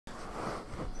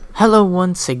Hello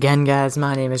once again, guys.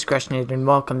 My name is Greshnator and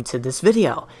welcome to this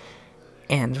video.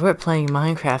 And we're playing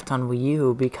Minecraft on Wii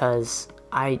U because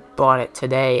I bought it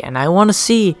today and I want to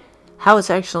see how it's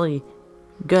actually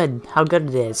good, how good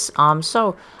it is.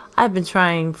 So I've been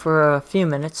trying for a few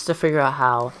minutes to figure out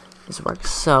how this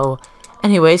works. So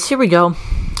anyways, here we go.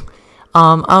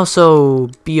 Also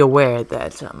be aware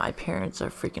that my parents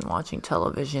are freaking watching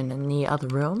television in the other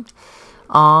room.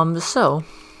 So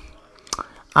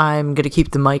I'm gonna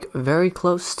keep the mic very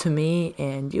close to me,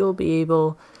 and you'll be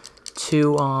able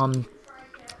to,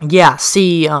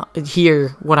 hear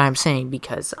what I'm saying,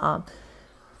 because,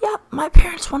 yeah, my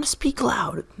parents want to speak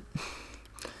loud.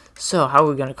 So, how are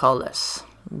we gonna call this?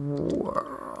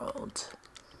 World.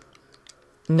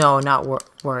 No, not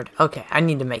word. Okay, I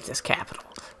need to make this capital.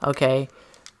 Okay.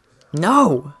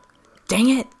 No! Dang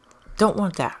it! Don't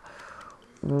want that.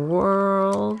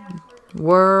 World.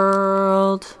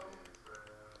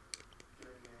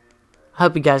 I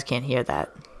hope you guys can't hear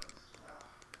that.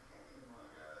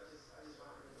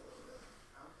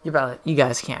 You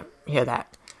guys can't hear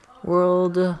that.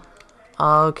 World.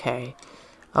 Okay.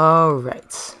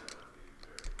 Alright.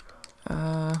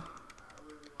 Come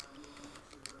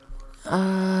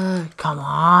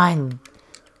on.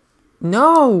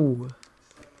 No!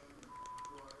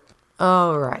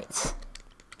 Alright.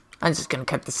 I'm just gonna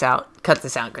cut this out. Cut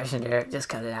this out, Greshnator. Just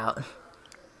cut it out.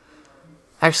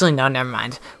 Actually, no, never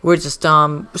mind. We're just,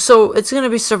 so it's gonna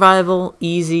be survival,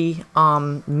 easy,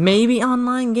 maybe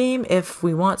online game if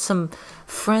we want some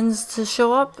friends to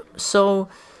show up. So,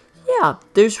 yeah,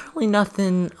 there's really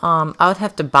nothing, I would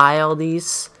have to buy all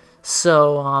these.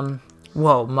 So,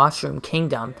 whoa, Mushroom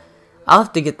Kingdom. I'll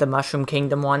have to get the Mushroom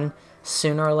Kingdom one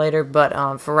sooner or later,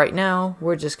 but, for right now,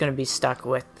 we're just gonna be stuck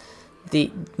with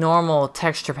the normal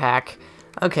texture pack.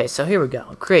 Okay, so here we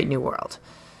go. Create new world.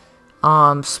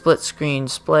 Split screen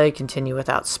display, continue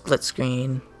without split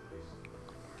screen.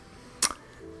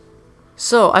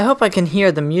 So, I hope I can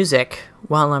hear the music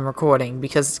while I'm recording,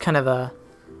 because it's kind of a,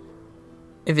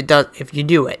 if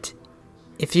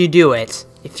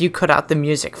you cut out the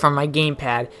music from my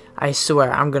gamepad, I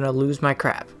swear I'm gonna lose my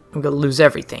crap. I'm gonna lose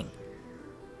everything.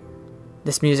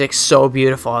 This music's so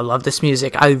beautiful. I love this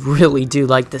music. I really do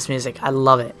like this music. I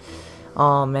love it.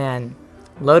 Oh man.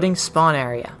 Loading spawn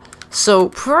area. So,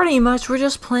 pretty much, we're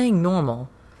just playing normal.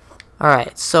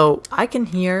 Alright, so, I can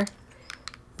hear...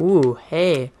 Ooh,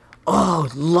 hey. Oh,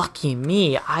 lucky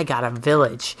me. I got a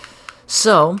village.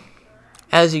 So,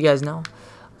 as you guys know,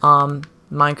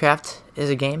 Minecraft is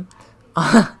a game.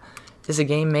 Is a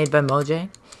game made by Mojang.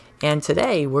 And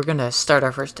today, we're gonna start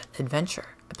our first adventure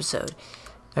episode.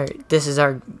 This is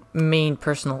our main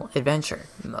personal adventure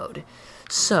mode.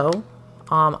 So,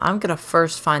 I'm gonna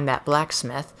first find that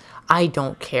blacksmith. I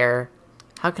don't care.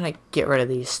 How can I get rid of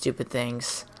these stupid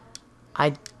things?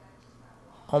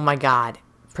 Oh my god.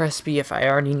 Press B if I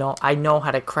already know. I know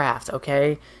how to craft,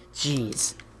 okay?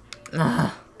 Jeez.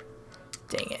 Ugh.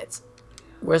 Dang it.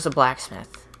 Where's the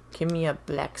blacksmith? Give me a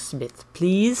blacksmith,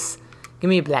 please. Give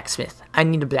me a blacksmith. I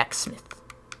need a blacksmith.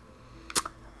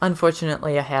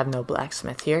 Unfortunately, I have no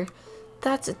blacksmith here.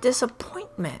 That's a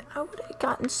disappointment. I would have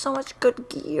gotten so much good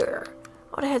gear.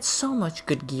 I would have had so much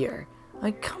good gear.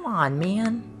 Like, come on,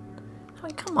 man.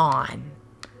 Like, come on.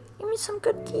 Give me some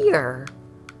good gear.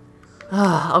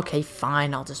 Okay,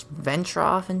 fine. I'll just venture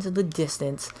off into the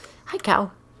distance. Hi, cow.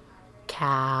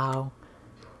 Cow.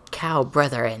 Cow,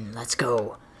 brethren. Let's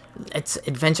go. Let's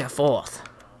adventure forth.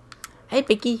 Hey,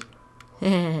 Picky.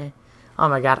 Oh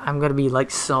my god, I'm gonna be like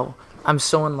so... I'm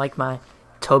so in like my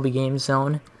Toby game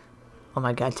zone. Oh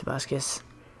my god, Tobuscus.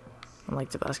 I'm like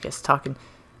Tobuscus talking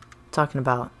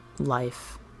about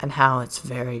life. And how it's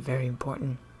very, very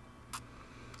important.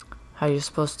 How you're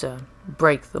supposed to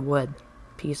break the wood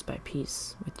piece by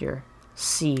piece with your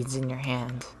seeds in your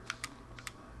hand.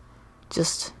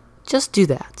 Just do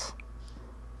that.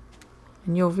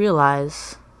 And you'll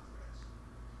realize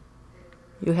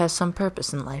you have some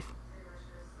purpose in life.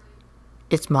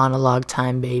 It's monologue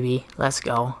time, baby. Let's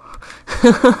go.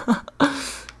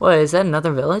 What, is that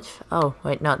another village? Oh,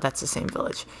 wait, no, that's the same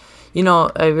village. You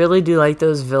know, I really do like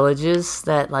those villages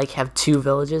that, like, have two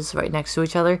villages right next to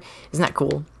each other. Isn't that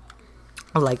cool?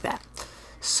 I like that.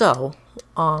 So,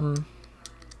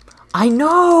 I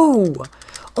know!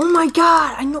 Oh my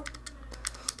god, I know!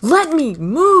 Let me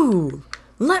move!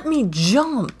 Let me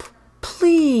jump!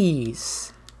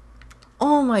 Please!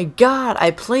 Oh my god,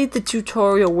 I played the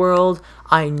tutorial world.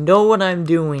 I know what I'm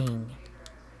doing.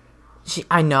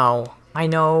 I know. I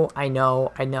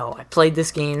played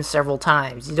this game several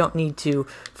times. You don't need to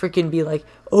freaking be like,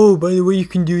 oh, by the way, you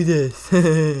can do this.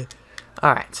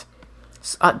 Alright.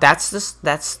 So,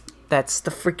 that's That's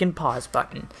the freaking pause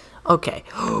button. Okay.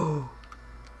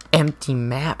 Empty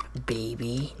map,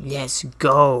 baby. Let's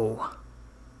go.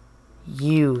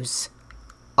 Use.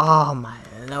 Oh, my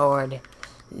lord.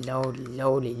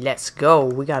 Lordy. Let's go.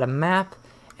 We got a map,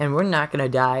 and we're not gonna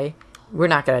die. We're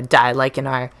not gonna die like in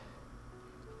our...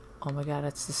 Oh, my God.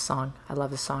 That's this song. I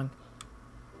love this song.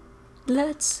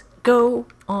 Let's go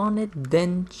on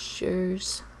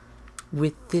adventures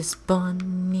with this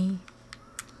bunny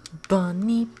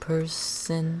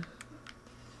person.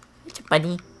 It's a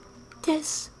bunny.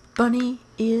 This bunny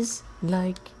is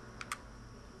like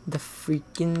the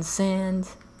freaking sand.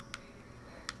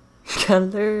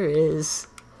 Color is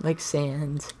like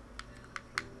sand.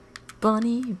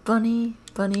 Bunny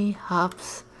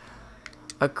hops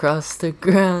across the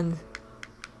ground.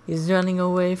 He's running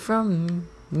away from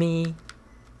me.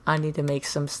 I need to make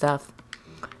some stuff.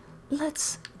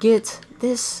 Let's get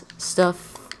this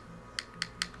stuff.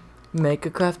 Make a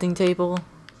crafting table.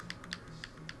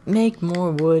 Make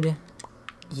more wood.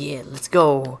 Yeah, let's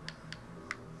go.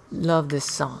 Love this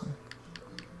song.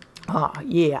 Ah,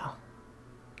 yeah.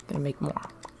 Gonna make more.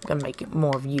 Gonna make it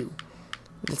more of you.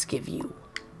 Let's give you.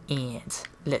 And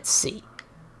let's see.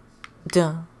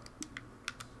 Dun.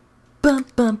 Bum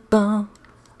bum bum.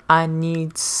 I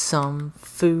need some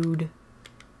food.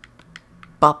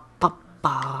 Ba ba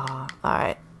ba.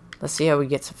 Alright. Let's see how we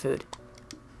get some food.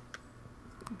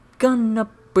 Gonna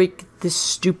break this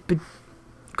stupid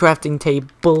crafting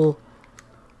table.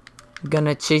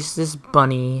 Gonna chase this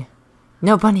bunny.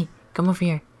 No, bunny, come over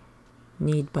here.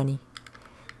 Need bunny.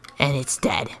 And it's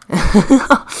dead.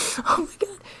 Oh my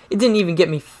god. It didn't even get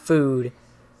me food.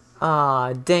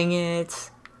 Aw, dang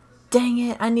it. Dang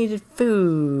it, I needed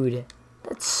food.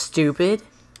 That's stupid.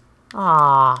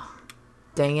 Aw,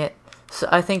 dang it. So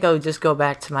I think I'll just go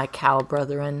back to my cow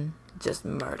brethren. Just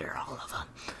murder all of them.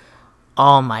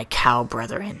 All my cow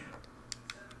brethren.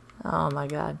 Oh my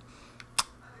god.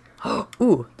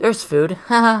 Ooh, there's food.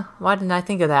 Haha, why didn't I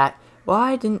think of that?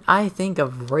 Why didn't I think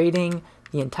of raiding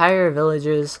the entire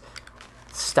village's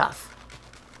stuff?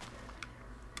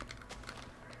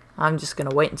 I'm just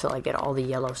gonna wait until I get all the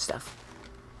yellow stuff.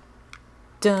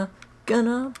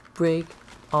 Gonna break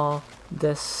all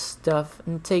this stuff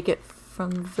and take it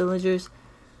from the villagers.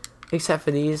 Except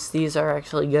for these. These are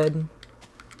actually good.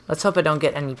 Let's hope I don't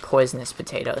get any poisonous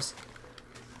potatoes.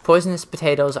 Poisonous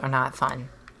potatoes are not fun.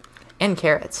 And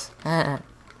carrots. I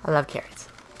love carrots.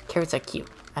 Carrots are cute.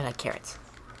 I like carrots.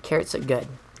 Carrots are good.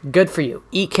 Good for you.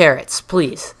 Eat carrots,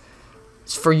 please.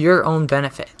 It's for your own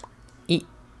benefit. Eat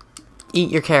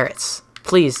your carrots.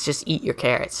 Please, just eat your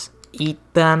carrots. Eat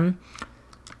them.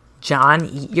 John,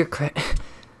 eat your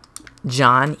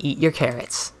John, eat your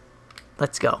carrots.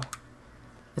 Let's go.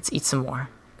 Let's eat some more.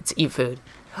 Let's eat food.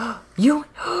 You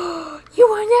want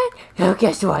that? Oh,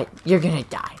 guess what? You're gonna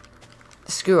die.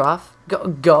 Screw off.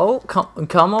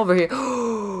 Come over here.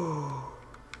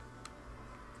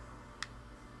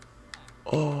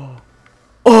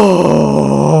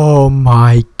 Oh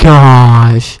my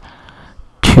gosh.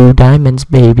 2 diamonds,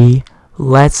 baby.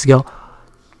 Let's go.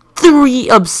 3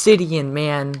 obsidian,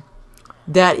 man.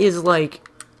 That is like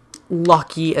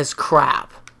lucky as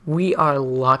crap. We are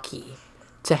lucky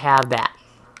to have that.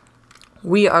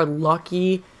 We are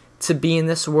lucky to be in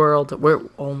this world where,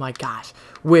 oh my gosh,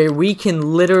 where we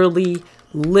can literally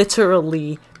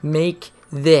make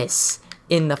this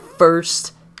in the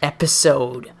first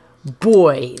episode.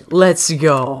 Boy, let's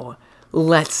go.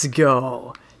 Let's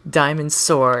go. Diamond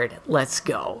sword, let's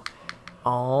go.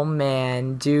 Oh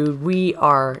man, dude, we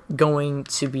are going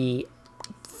to be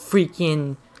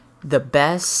freaking the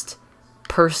best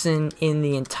person in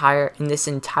this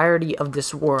entirety of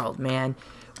this world, man.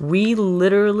 We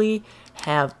literally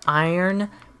have iron,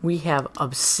 we have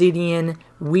obsidian,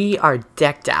 we are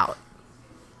decked out.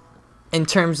 In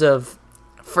terms of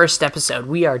first episode,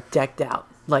 we are decked out,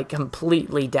 like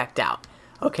completely decked out.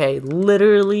 Okay,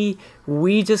 literally,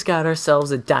 we just got ourselves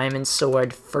a diamond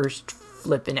sword first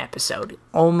flipping episode.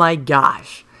 Oh my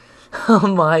gosh. Oh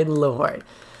my lord.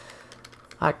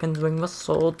 I can swing my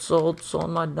sword,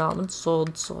 my diamond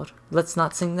sword. Let's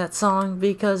not sing that song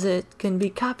because it can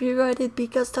be copyrighted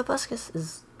because Tobuscus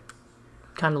is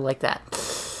kind of like that.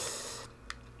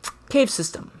 Cave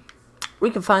system. We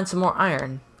can find some more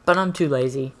iron, but I'm too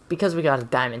lazy because we got a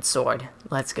diamond sword.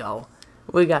 Let's go.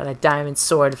 We got a diamond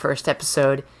sword first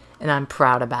episode, and I'm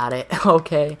proud about it.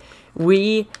 Okay,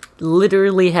 we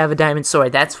literally have a diamond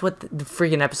sword. That's what the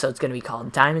freaking episode's gonna be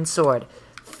called. Diamond sword.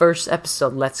 First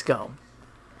episode, let's go.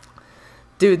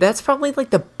 Dude, that's probably like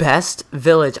the best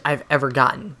village I've ever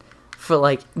gotten. For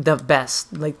like the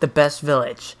best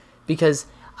village. Because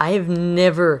I have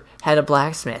never had a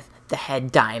blacksmith that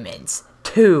had diamonds.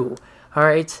 2.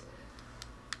 Alright?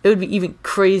 It would be even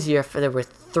crazier if there were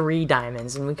 3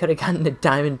 diamonds, and we could have gotten the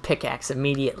diamond pickaxe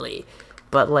immediately.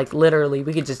 But, like, literally,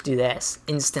 we could just do this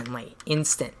instantly.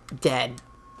 Instant. Dead.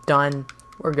 Done.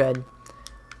 We're good.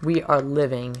 We are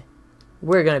living.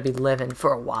 We're gonna be living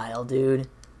for a while, dude.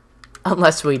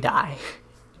 Unless we die.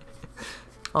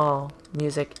 Oh,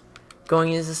 music.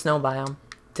 Going into the snow biome.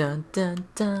 Dun, dun,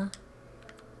 dun.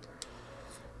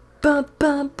 Bum,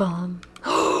 bum, bum.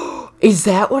 Is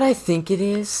that what I think it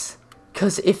is?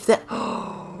 Because if that...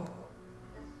 Oh,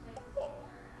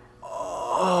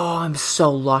 I'm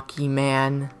so lucky,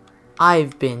 man.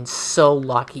 I've been so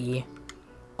lucky.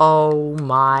 Oh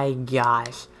my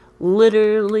gosh.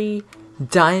 Literally,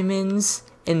 diamonds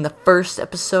in the first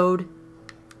episode.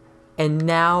 And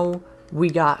now we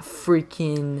got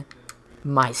freaking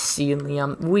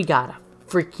mycelium. We got a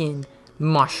freaking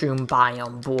mushroom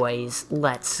biome, boys.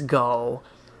 Let's go.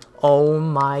 Oh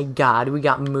my god, we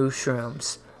got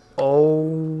mushrooms.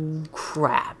 Oh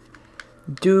crap.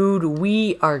 Dude,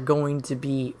 we are going to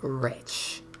be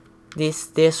rich.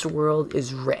 This world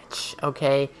is rich,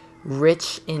 okay?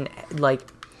 Rich in, like,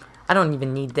 I don't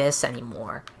even need this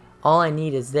anymore. All I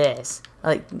need is this.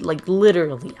 Like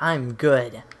literally, I'm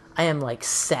good. I am, like,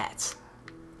 set.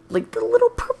 Like, the little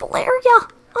purple area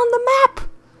on the map.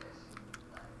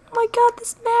 Oh my god,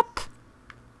 this map.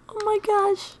 Oh my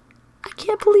gosh. I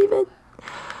can't believe it.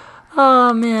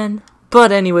 Oh, man.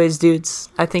 But anyways, dudes,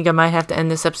 I think I might have to end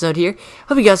this episode here.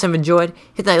 Hope you guys have enjoyed.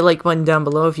 Hit that like button down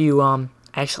below if you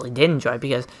actually did enjoy,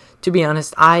 because to be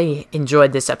honest, I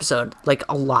enjoyed this episode like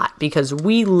a lot, because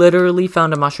we literally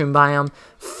found a mushroom biome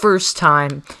first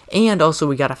time, and also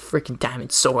we got a freaking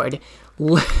diamond sword.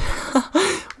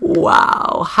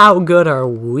 Wow, how good are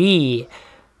we?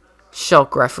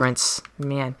 Shulk reference,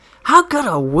 man. How good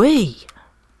are we?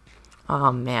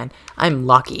 Oh man, I'm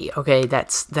lucky. Okay,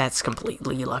 that's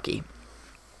completely lucky.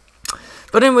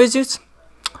 But anyways, dudes,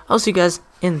 I'll see you guys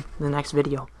in the next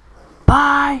video.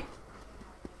 Bye!